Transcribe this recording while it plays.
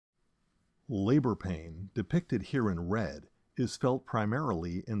Labor pain, depicted here in red, is felt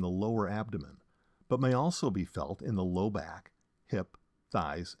primarily in the lower abdomen, but may also be felt in the low back, hip,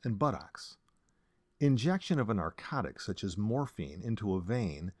 thighs, and buttocks. Injection of a narcotic such as morphine into a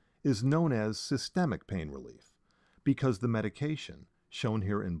vein is known as systemic pain relief because the medication, shown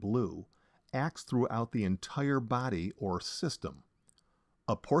here in blue, acts throughout the entire body or system.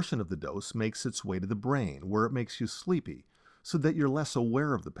 A portion of the dose makes its way to the brain where it makes you sleepy so that you're less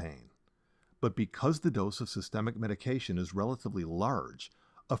aware of the pain. But because the dose of systemic medication is relatively large,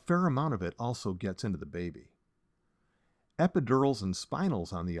 a fair amount of it also gets into the baby. Epidurals and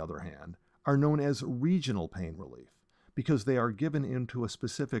spinals, on the other hand, are known as regional pain relief because they are given into a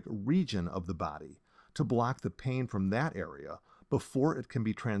specific region of the body to block the pain from that area before it can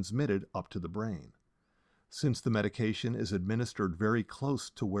be transmitted up to the brain. Since the medication is administered very close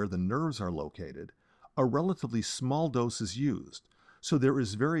to where the nerves are located, a relatively small dose is used, so there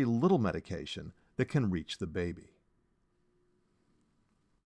is very little medication that can reach the baby.